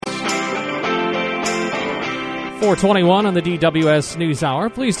421 on the DWS News Hour.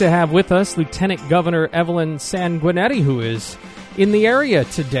 Pleased to have with us Lieutenant Governor Evelyn Sanguinetti, who is in the area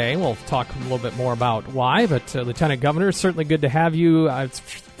today. We'll talk a little bit more about why, but Lieutenant Governor, it's certainly good to have you. It's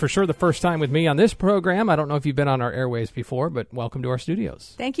for sure the first time with me on this program. I don't know if you've been on our airwaves before, but welcome to our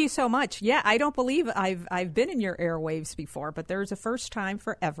studios. Thank you so much. Yeah, I don't believe I've been in your airwaves before, but there's a first time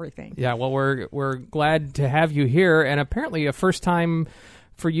for everything. Yeah, well, we're glad to have you here, and apparently a first time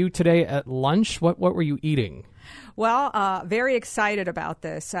for you today at lunch. What were you eating? Well, very excited about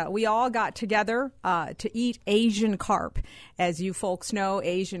this. We all got together to eat Asian carp. As you folks know,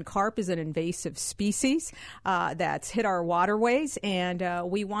 Asian carp is an invasive species that's hit our waterways, and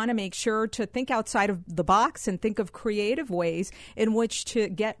we want to make sure to think outside of the box and think of creative ways in which to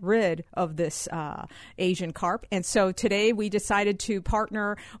get rid of this Asian carp. And so today we decided to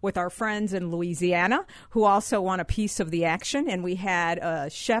partner with our friends in Louisiana who also want a piece of the action, and we had a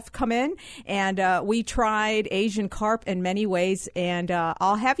chef come in, and we tried Asian carp in many ways, and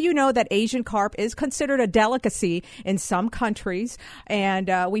I'll have you know that Asian carp is considered a delicacy in some countries, and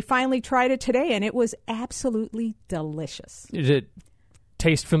we finally tried it today, and it was absolutely delicious. Did it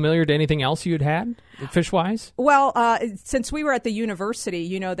taste familiar to anything else you had fish-wise? Well, since we were at the university,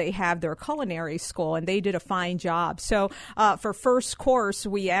 you know, they have their culinary school, and they did a fine job. So for first course,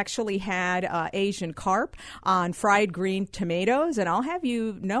 we actually had Asian carp on fried green tomatoes, and I'll have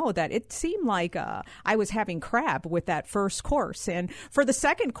you know that it seemed like I was having crab with that first course. And for the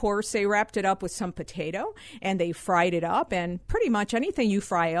second course, they wrapped it up with some potato, and they fried it up, and pretty much anything you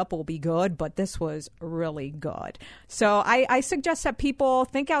fry up will be good, but this was really good. So I suggest that people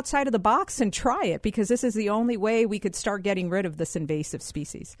think outside of the box and try it, because this is the only way we could start getting rid of this invasive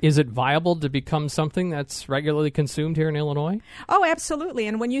species. Is it viable to become something that's regularly consumed here in Illinois? Oh, absolutely.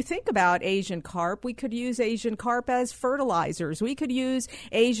 And when you think about Asian carp, we could use Asian carp as fertilizers. We could use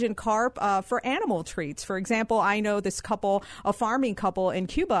Asian carp for animal treats. For example, I know this couple, a farming couple in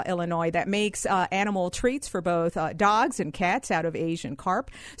Cuba, Illinois, that makes animal treats for both dogs and cats out of Asian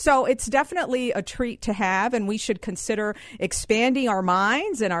carp. So it's definitely a treat to have, and we should consider expanding our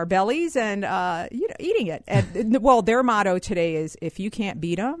minds and our bellies and eating it. And, well, their motto today is, if you can't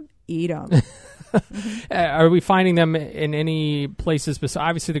beat them, eat them. Are we finding them in any places?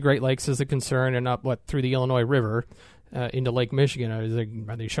 Obviously, the Great Lakes is a concern, and up through the Illinois River into Lake Michigan.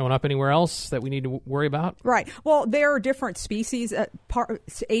 Are they showing up anywhere else that we need to worry about? Right. Well, there are different species.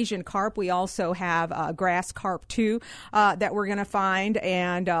 Asian carp. We also have grass carp too that we're going to find,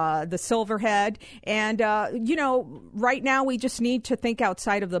 and the silverhead. And right now we just need to think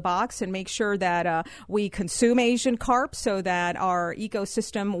outside of the box and make sure that we consume Asian carp so that our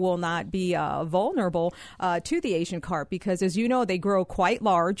ecosystem will not be vulnerable to the Asian carp, because, as you know, they grow quite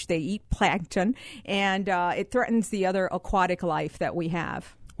large. They eat plankton, and it threatens the other aquatic life that we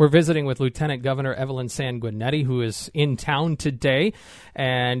have. We're visiting with Lieutenant Governor Evelyn Sanguinetti, who is in town today,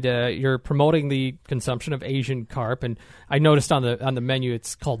 and you're promoting the consumption of Asian carp. And I noticed on the menu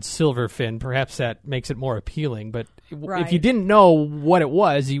it's called silverfin. Perhaps that makes it more appealing. But right. If you didn't know what it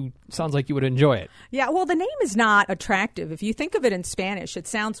was, sounds like you would enjoy it. Yeah, well, the name is not attractive. If you think of it in Spanish, it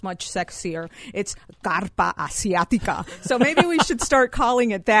sounds much sexier. It's carpa asiática. So maybe we should start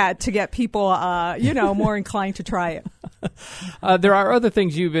calling it that to get people, more inclined to try it. There are other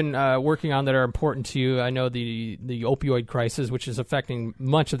things you've been working on that are important to you. I know the opioid crisis, which is affecting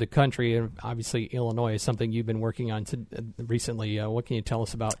much of the country, and obviously Illinois is something you've been working on recently. What can you tell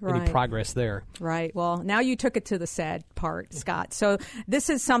us about any progress there? Right. Well, now you took it to the sad part, Scott. So this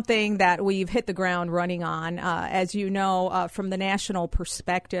is something that we've hit the ground running on. As you know, from the national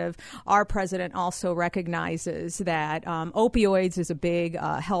perspective, our president also recognizes that opioids is a big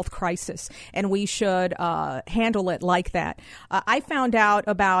health crisis, and we should handle it like that. I found out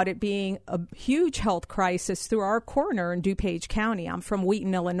about it being a huge health crisis through our coroner in DuPage County. I'm from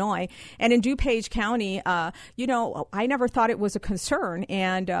Wheaton, Illinois, and in DuPage County, I never thought it was a concern,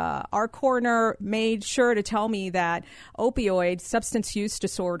 and our coroner made sure to tell me that opioid, substance use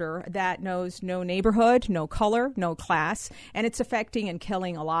disorder, that knows no neighborhood, no color, no class, and it's affecting and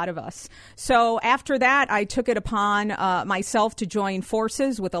killing a lot of us. So after that, I took it upon myself to join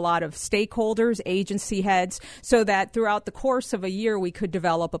forces with a lot of stakeholders, agency heads, so that throughout the course of a year, we could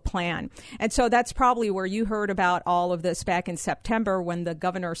develop a plan. And so that's probably where you heard about all of this back in September, when the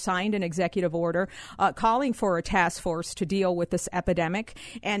governor signed an executive order calling for a task force to deal with this epidemic.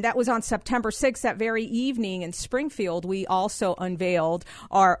 And that was on September 6th. That very evening in Springfield, we also unveiled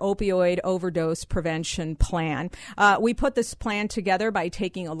our opioid overdose prevention plan. We put this plan together by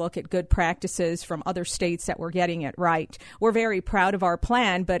taking a look at good practices from other states that were getting it right. We're very proud of our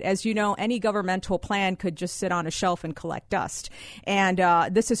plan, but as you know, any governmental plan could just sit on a shelf and collect dust. And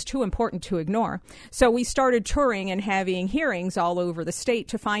this is too important to ignore. So we started touring and having hearings all over the state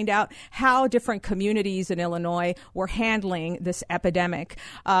to find out how different communities in Illinois were handling this epidemic.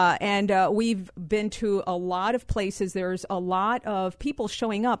 And we've been to a lot of places. There's a lot of people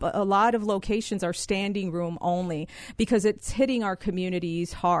showing up. A lot of locations are standing room only because it's hitting our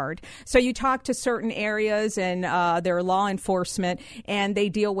communities hard. So you talk to certain areas and their law enforcement, and they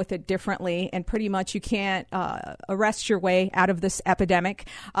deal with it differently. And pretty much you can't arrest your way out of this epidemic.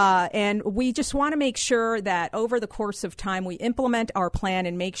 And we just want to make sure that over the course of time, we implement our plan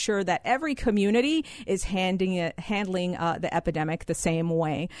and make sure that every community is handling the epidemic the same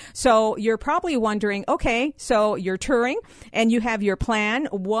way. So you're probably wondering, okay, so you're touring and you have your plan.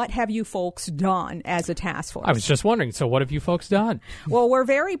 What have you folks done as a task force? I was just wondering, so what have you folks done? Well, we're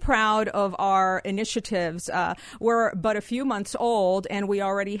very proud of our initiatives. We're but a few months old, and we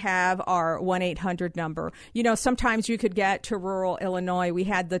already have our 1-800 number. You know, sometimes you could get to rural Illinois. We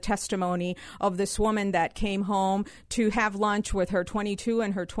had the testimony of this woman that came home to have lunch with her 22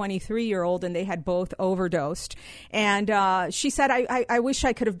 and her 23-year-old, and they had both overdosed. And she said, I wish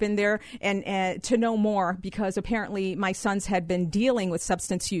I could have been there and to know more, because apparently my sons had been dealing with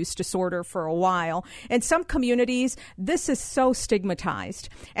substance use disorder for a while. In some communities, this is so stigmatized.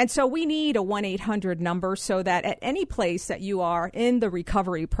 And so we need a 1-800 number so that at any place that you are in the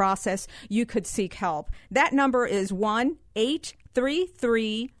recovery process, you could seek help. That number is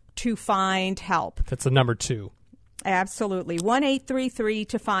 1-833 to find help. That's the number 2. Absolutely. 1-833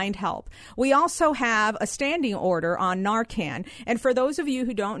 to find help. We also have a standing order on Narcan. And for those of you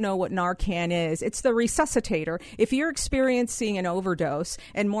who don't know what Narcan is, it's the resuscitator. If you're experiencing an overdose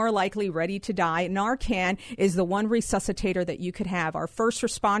and more likely ready to die, Narcan is the one resuscitator that you could have. Our first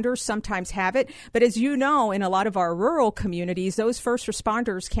responders sometimes have it. But as you know, in a lot of our rural communities, those first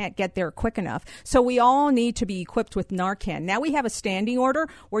responders can't get there quick enough. So we all need to be equipped with Narcan. Now we have a standing order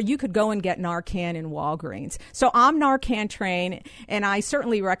where you could go and get Narcan in Walgreens. So I'm Narcan trained, and I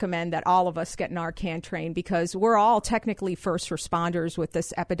certainly recommend that all of us get Narcan trained because we're all technically first responders with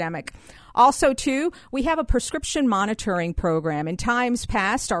this epidemic. Also, too, we have a prescription monitoring program. In times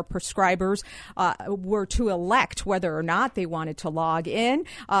past, our prescribers were to elect whether or not they wanted to log in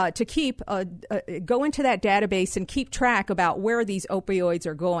to keep go into that database and keep track about where these opioids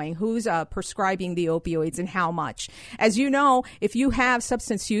are going, who's prescribing the opioids and how much. As you know, if you have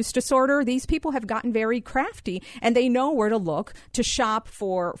substance use disorder, these people have gotten very crafty and they know where to look to shop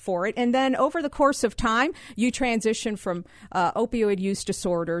for it. And then over the course of time, you transition from opioid use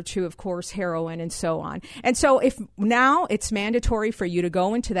disorder to, of course, heroin and so on. And so if now it's mandatory for you to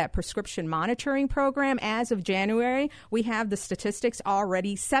go into that prescription monitoring program, as of January, we have the statistics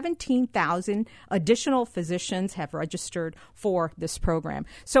already. 17,000 additional physicians have registered for this program.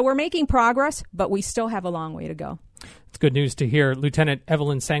 So we're making progress, but we still have a long way to go. It's good news to hear. Lieutenant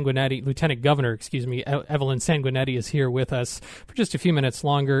Governor Evelyn Sanguinetti is here with us for just a few minutes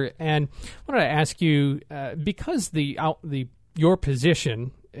longer. And I wanted to ask you, because your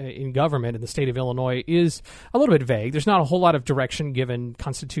position in government in the state of Illinois is a little bit vague. There's not a whole lot of direction given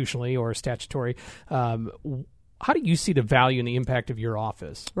constitutionally or statutory. How do you see the value and the impact of your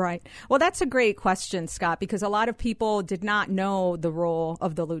office? Right. Well, that's a great question, Scott, because a lot of people did not know the role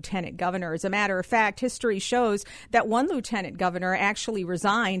of the lieutenant governor. As a matter of fact, history shows that one lieutenant governor actually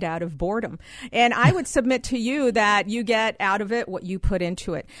resigned out of boredom. And I would submit to you that you get out of it what you put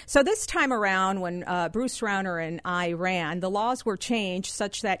into it. So this time around, when Bruce Rauner and I ran, the laws were changed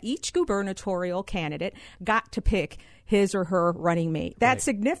such that each gubernatorial candidate got to pick his or her running mate. That's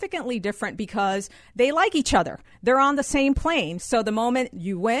significantly different because they like each other. They're on the same plane. So the moment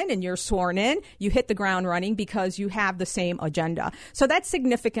you win and you're sworn in, you hit the ground running because you have the same agenda. So that's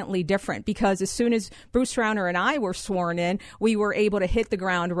significantly different because as soon as Bruce Rauner and I were sworn in, we were able to hit the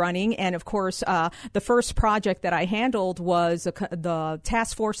ground running. And of course, the first project that I handled was the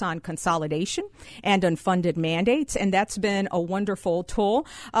Task Force on Consolidation and Unfunded Mandates. And that's been a wonderful tool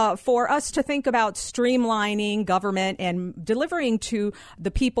for us to think about streamlining government and delivering to the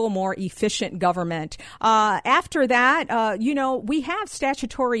people more efficient government. After that, we have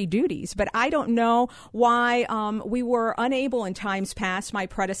statutory duties, but I don't know why we were unable in times past, my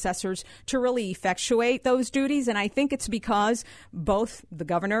predecessors, to really effectuate those duties. And I think it's because both the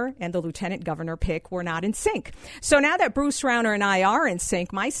governor and the lieutenant governor pick were not in sync. So now that Bruce Rauner and I are in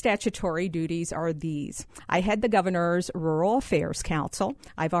sync, my statutory duties are these. I head the governor's Rural Affairs Council.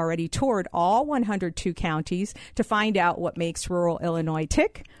 I've already toured all 102 counties to find find out what makes rural Illinois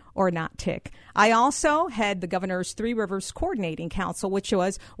tick or not tick. I also had the governor's Three Rivers Coordinating Council, which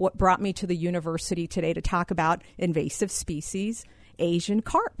was what brought me to the university today to talk about invasive species, Asian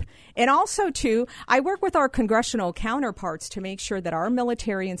carp. And also, too, I work with our congressional counterparts to make sure that our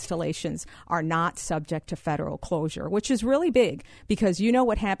military installations are not subject to federal closure, which is really big because you know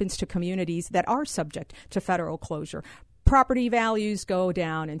what happens to communities that are subject to federal closure. Property values go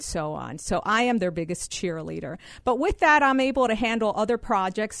down and so on. So I am their biggest cheerleader. But with that, I'm able to handle other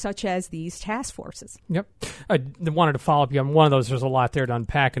projects such as these task forces. Yep. I wanted to follow up on one of those. There's a lot there to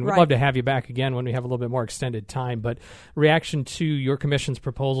unpack, and we'd love to have you back again when we have a little bit more extended time. But reaction to your commission's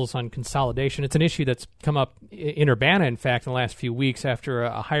proposals on consolidation, it's an issue that's come up in Urbana, in fact, in the last few weeks after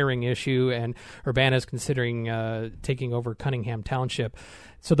a hiring issue, and Urbana is considering taking over Cunningham Township.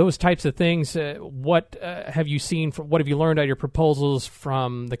 So those types of things, what have you seen? What have you learned out of your proposals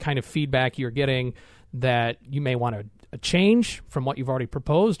from the kind of feedback you're getting that you may want to change from what you've already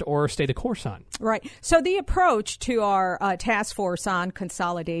proposed or stay the course on? Right. So the approach to our task force on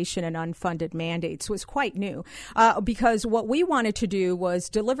consolidation and unfunded mandates was quite new because what we wanted to do was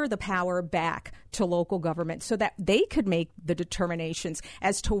deliver the power back to local government so that they could make the determinations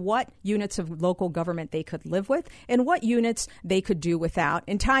as to what units of local government they could live with and what units they could do without.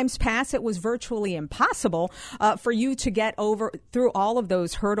 In times past, it was virtually impossible for you to get through all of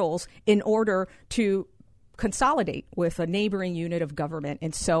those hurdles in order to consolidate with a neighboring unit of government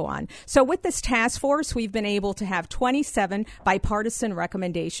and so on. So with this task force, we've been able to have 27 bipartisan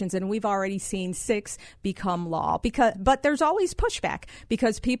recommendations, and we've already seen 6 become law. But there's always pushback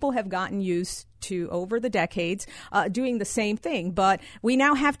because people have gotten used to, over the decades, doing the same thing. But we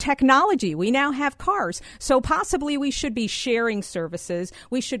now have technology. We now have cars. So possibly we should be sharing services.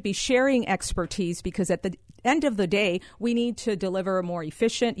 We should be sharing expertise because at the end of the day, we need to deliver a more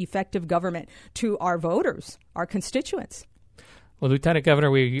efficient, effective government to our voters, our constituents. Well, Lieutenant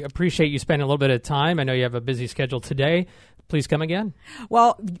Governor, we appreciate you spending a little bit of time. I know you have a busy schedule today. Please come again.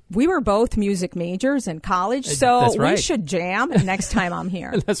 Well, we were both music majors in college, so That's right. We should jam next time I'm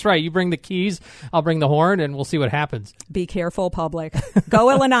here. That's right. You bring the keys, I'll bring the horn, and we'll see what happens. Be careful, public. Go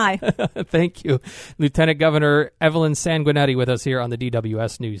Illinois. Thank you. Lieutenant Governor Evelyn Sanguinetti with us here on the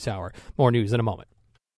DWS News Hour. More news in a moment.